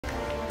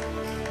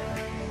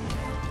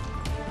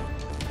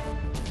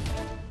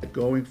that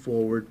going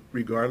forward,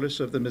 regardless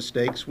of the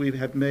mistakes we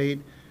have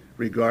made,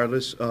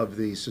 regardless of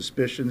the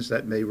suspicions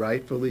that may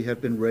rightfully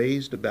have been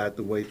raised about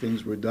the way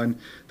things were done,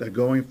 that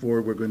going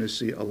forward we're going to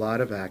see a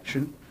lot of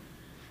action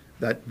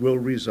that will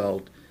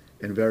result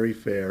in very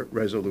fair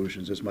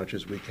resolutions as much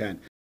as we can.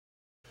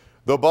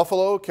 The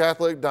Buffalo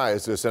Catholic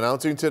Diocese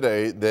announcing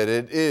today that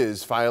it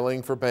is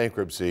filing for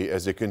bankruptcy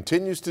as it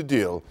continues to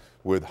deal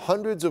with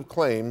hundreds of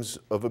claims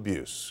of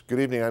abuse. Good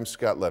evening, I'm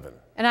Scott Levin.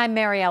 And I'm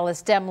Mary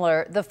Alice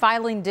Demler. The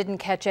filing didn't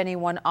catch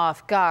anyone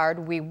off guard.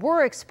 We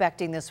were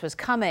expecting this was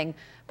coming,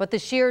 but the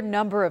sheer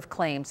number of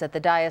claims that the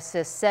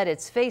diocese said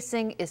it's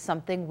facing is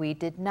something we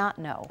did not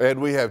know. And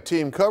we have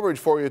team coverage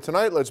for you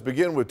tonight. Let's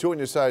begin with 2 on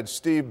your side,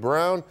 Steve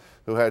Brown,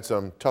 who had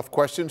some tough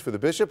questions for the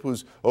bishop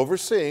who's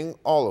overseeing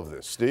all of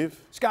this. Steve?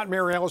 Scott,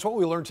 Mary Alice, what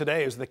we learned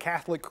today is the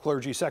Catholic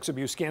clergy sex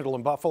abuse scandal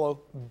in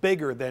Buffalo,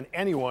 bigger than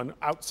anyone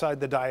outside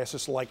the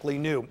diocese likely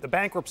knew. The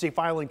bankruptcy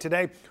filing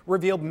today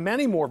revealed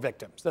many more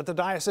victims that the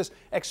diocese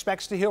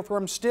expects to hear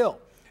from still.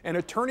 An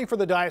attorney for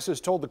the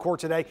diocese told the court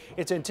today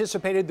it's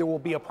anticipated there will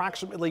be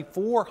approximately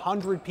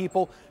 400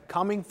 people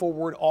coming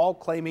forward, all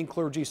claiming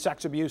clergy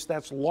sex abuse.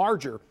 That's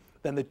larger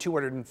than the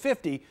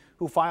 250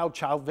 who filed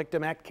Child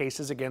Victim Act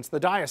cases against the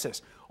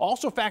diocese.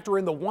 Also factor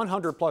in the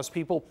 100-plus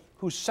people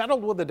who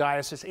settled with the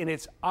diocese in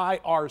its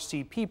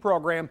IRCP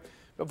program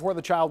before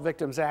the Child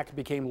Victims Act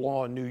became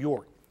law in New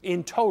York.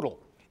 In total,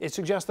 it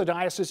suggests the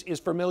diocese is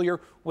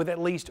familiar with at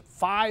least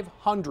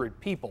 500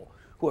 people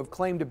who have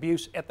claimed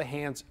abuse at the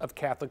hands of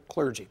Catholic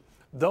clergy.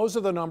 Those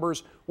are the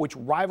numbers which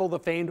rival the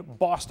famed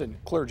Boston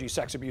clergy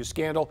sex abuse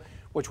scandal,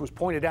 which was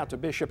pointed out to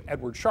Bishop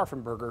Edward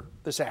Scharfenberger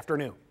this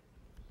afternoon.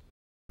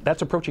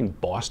 That's approaching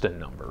Boston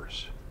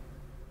numbers.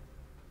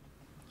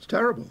 It's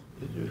terrible.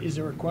 Is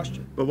there a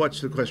question? But what's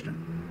the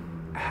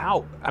question?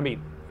 How? I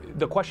mean,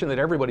 the question that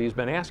everybody has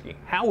been asking,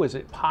 how is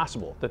it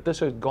possible that this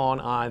has gone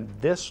on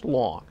this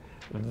long,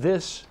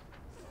 this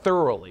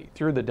thoroughly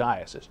through the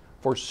diocese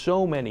for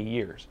so many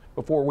years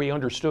before we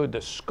understood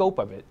the scope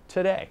of it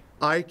today?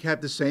 I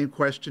have the same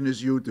question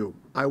as you do.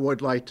 I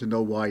would like to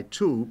know why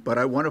too, but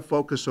I want to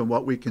focus on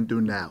what we can do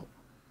now.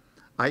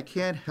 I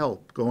can't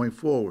help going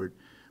forward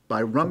by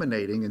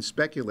ruminating and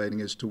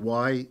speculating as to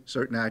why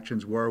certain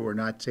actions were or were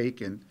not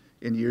taken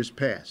in years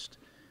past.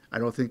 I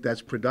don't think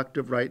that's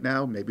productive right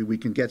now. Maybe we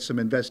can get some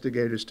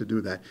investigators to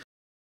do that.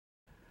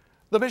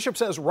 The bishop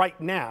says right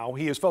now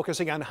he is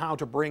focusing on how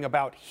to bring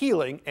about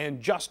healing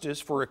and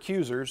justice for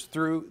accusers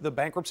through the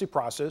bankruptcy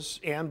process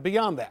and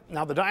beyond that.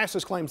 Now, the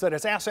diocese claims that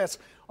its assets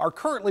are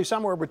currently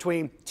somewhere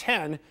between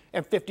 $10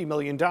 and $50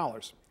 million.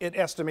 It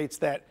estimates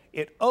that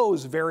it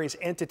owes various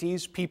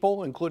entities,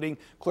 people, including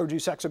clergy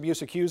sex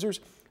abuse accusers,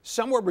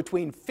 somewhere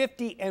between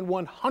 $50 and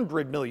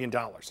 $100 million.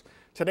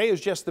 Today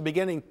is just the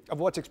beginning of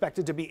what's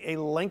expected to be a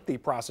lengthy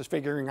process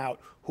figuring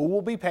out who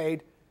will be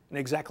paid and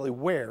exactly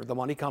where the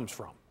money comes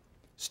from.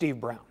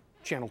 Steve Brown,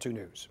 Channel 2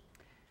 News.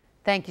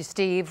 Thank you,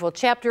 Steve. Well,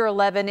 Chapter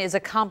 11 is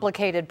a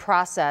complicated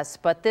process,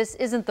 but this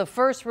isn't the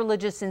first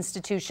religious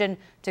institution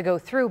to go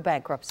through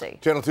bankruptcy.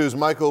 Channel 2's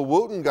Michael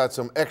Wooten got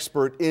some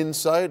expert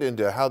insight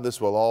into how this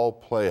will all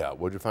play out.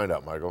 What'd you find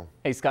out, Michael?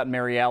 Hey, Scott and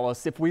Mary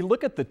Alice. If we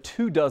look at the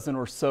 24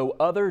 or so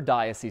other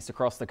dioceses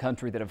across the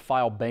country that have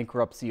filed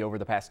bankruptcy over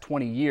the past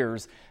 20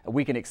 years,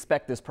 we can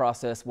expect this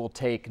process will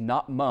take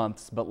not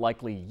months, but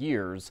likely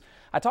years.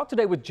 I talked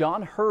today with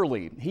John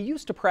Hurley. He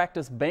used to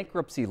practice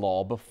bankruptcy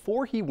law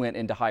before he went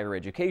into higher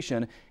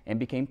education and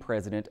became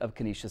president of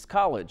Canisius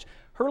College.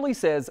 Hurley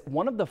says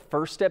one of the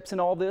first steps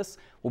in all this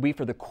will be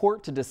for the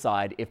court to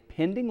decide if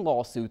pending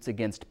lawsuits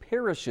against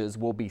parishes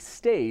will be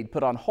stayed,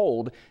 put on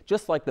hold,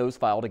 just like those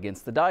filed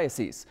against the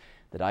diocese.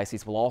 The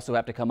diocese will also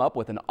have to come up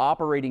with an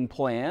operating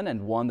plan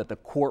and one that the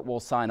court will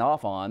sign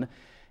off on.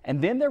 And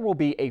then there will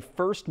be a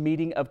first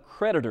meeting of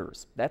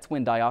creditors. That's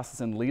when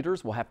diocesan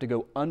leaders will have to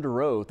go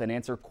under oath and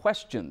answer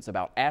questions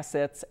about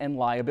assets and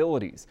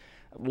liabilities.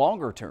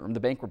 Longer term, the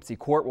bankruptcy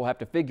court will have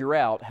to figure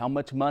out how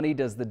much money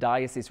does the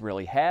diocese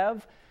really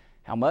have,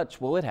 how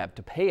much will it have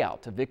to pay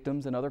out to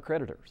victims and other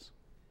creditors.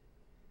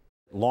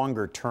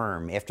 Longer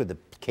term, after the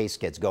case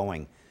gets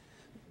going,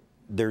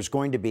 there's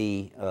going to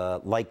be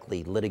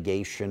likely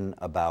litigation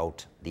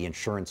about the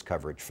insurance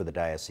coverage for the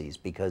diocese,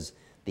 because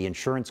the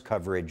insurance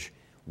coverage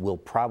will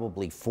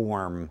probably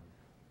form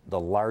the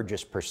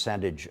largest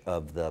percentage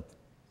of the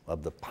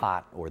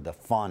pot, or the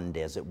fund,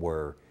 as it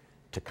were,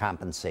 to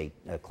compensate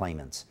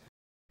claimants.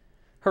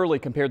 Hurley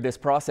compared this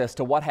process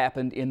to what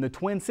happened in the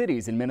Twin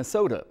Cities in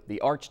Minnesota. The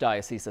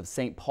Archdiocese of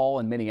St. Paul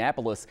and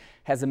Minneapolis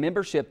has a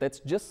membership that's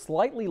just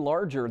slightly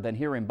larger than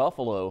here in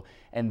Buffalo,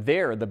 and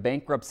there the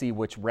bankruptcy,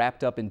 which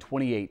wrapped up in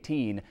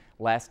 2018,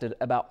 lasted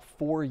about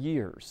 4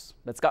 years.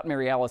 But Scott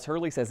Mary Alice,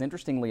 Hurley says,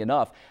 interestingly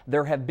enough,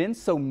 there have been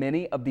so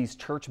many of these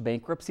church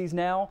bankruptcies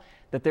now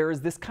that there is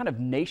this kind of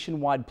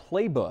nationwide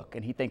playbook,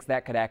 and he thinks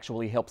that could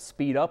actually help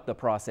speed up the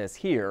process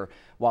here,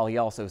 while he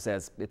also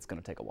says it's going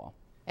to take a while.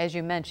 As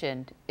you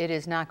mentioned, it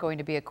is not going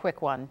to be a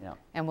quick one,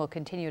 and we'll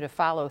continue to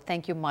follow.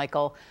 Thank you,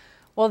 Michael.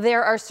 Well,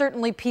 there are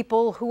certainly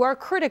people who are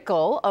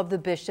critical of the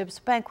bishop's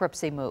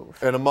bankruptcy move.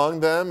 And among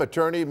them,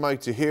 attorney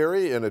Mike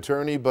Tahiri, an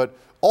attorney but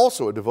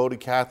also a devoted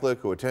Catholic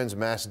who attends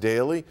Mass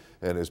daily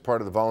and is part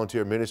of the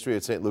volunteer ministry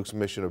at St. Luke's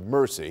Mission of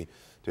Mercy.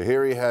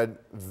 Tahiri had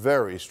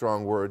very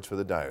strong words for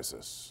the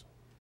diocese.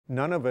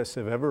 None of us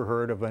have ever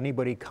heard of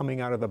anybody coming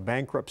out of the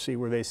bankruptcy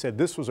where they said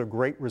this was a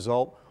great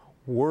result.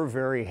 We're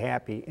very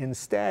happy.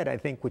 Instead, I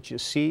think what you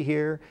see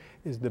here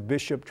is the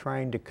bishop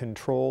trying to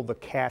control the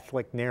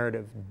Catholic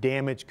narrative,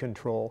 damage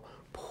control,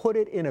 put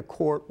it in a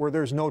court where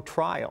there's no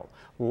trial.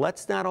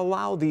 Let's not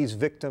allow these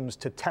victims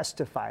to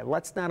testify.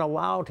 Let's not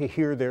allow to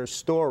hear their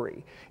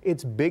story.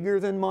 It's bigger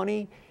than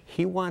money.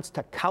 He wants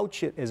to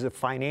couch it as a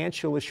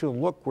financial issue.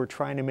 Look, we're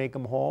trying to make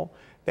them whole.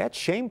 That's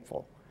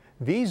shameful.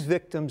 These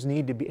victims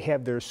need to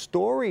have their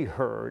story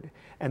heard,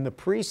 and the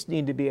priests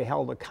need to be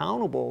held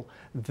accountable.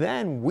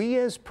 Then we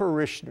as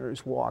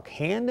parishioners walk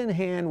hand in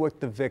hand with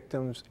the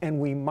victims, and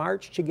we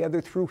march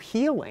together through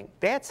healing.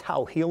 That's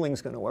how healing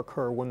is going to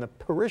occur, when the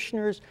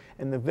parishioners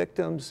and the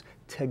victims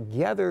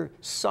together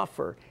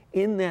suffer.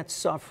 In that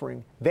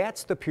suffering,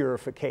 that's the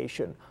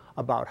purification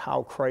about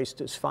how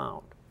Christ is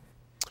found.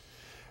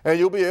 And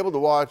you'll be able to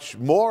watch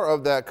more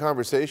of that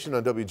conversation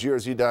on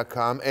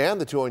WGRZ.com and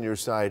the 2 on Your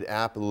Side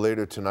app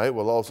later tonight.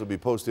 We'll also be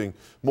posting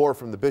more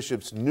from the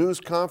Bishop's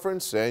news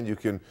conference, and you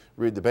can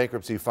read the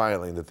bankruptcy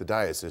filing that the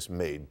diocese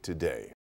made today.